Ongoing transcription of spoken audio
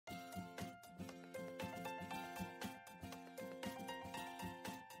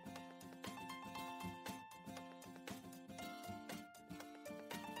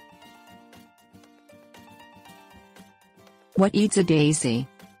What eats a daisy?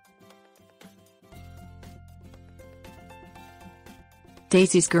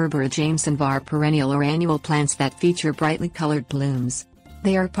 Daisies Gerbera jamesonii are perennial or annual plants that feature brightly colored blooms.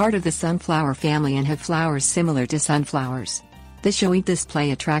 They are part of the sunflower family and have flowers similar to sunflowers. The showy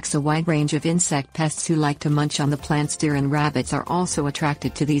display attracts a wide range of insect pests who like to munch on the plants. Deer and rabbits are also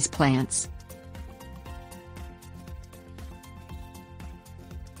attracted to these plants.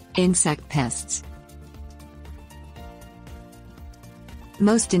 Insect pests.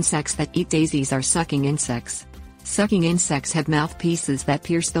 Most insects that eat daisies are sucking insects. Sucking insects have mouthpieces that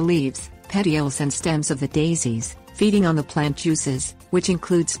pierce the leaves, petioles and stems of the daisies, feeding on the plant juices, which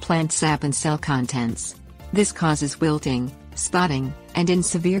includes plant sap and cell contents. This causes wilting, spotting, and in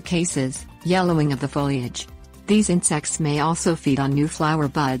severe cases, yellowing of the foliage. These insects may also feed on new flower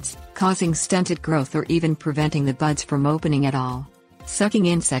buds, causing stunted growth or even preventing the buds from opening at all. Sucking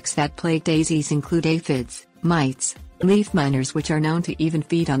insects that plague daisies include aphids, mites, leaf miners, which are known to even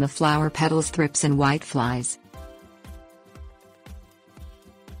feed on the flower petals, thrips and whiteflies.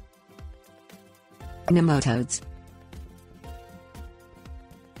 Nemotodes.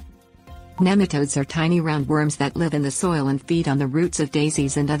 Nematodes are tiny round worms that live in the soil and feed on the roots of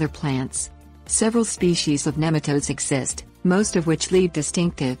daisies and other plants. Several species of nematodes exist, most of which leave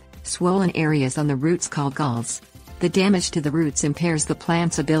distinctive, swollen areas on the roots called galls. The damage to the roots impairs the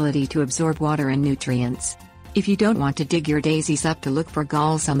plant's ability to absorb water and nutrients. If you don't want to dig your daisies up to look for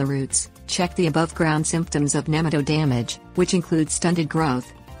galls on the roots, check the above-ground symptoms of nematode damage, which include stunted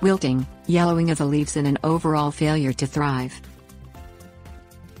growth, wilting, yellowing of the leaves and an overall failure to thrive.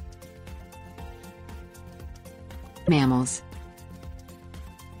 Mammals.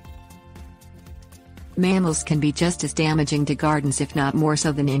 Mammals can be just as damaging to gardens, if not more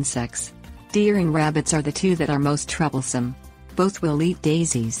so, than insects. Deer and rabbits are the two that are most troublesome. Both will eat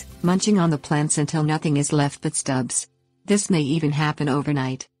daisies, munching on the plants until nothing is left but stubs. This may even happen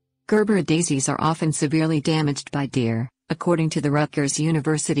overnight. Gerbera daisies are often severely damaged by deer, according to the Rutgers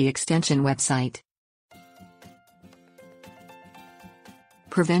University Extension website.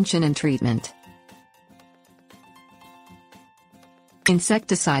 Prevention and treatment.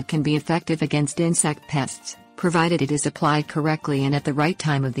 Insecticide can be effective against insect pests, provided it is applied correctly and at the right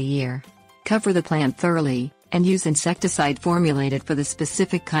time of the year. Cover the plant thoroughly, and use insecticide formulated for the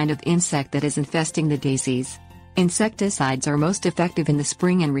specific kind of insect that is infesting the daisies. Insecticides are most effective in the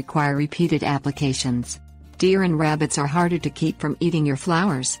spring and require repeated applications. Deer and rabbits are harder to keep from eating your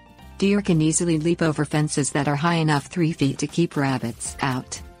flowers. Deer can easily leap over fences that are high enough 3 feet to keep rabbits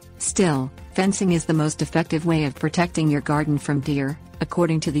out. Still, fencing is the most effective way of protecting your garden from deer,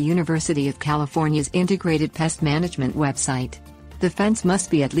 according to the University of California's Integrated Pest Management website. The fence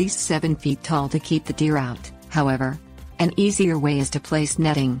must be at least 7 feet tall to keep the deer out, however. An easier way is to place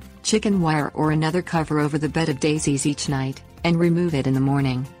netting, chicken wire or another cover over the bed of daisies each night, and remove it in the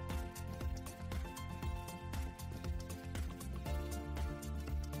morning.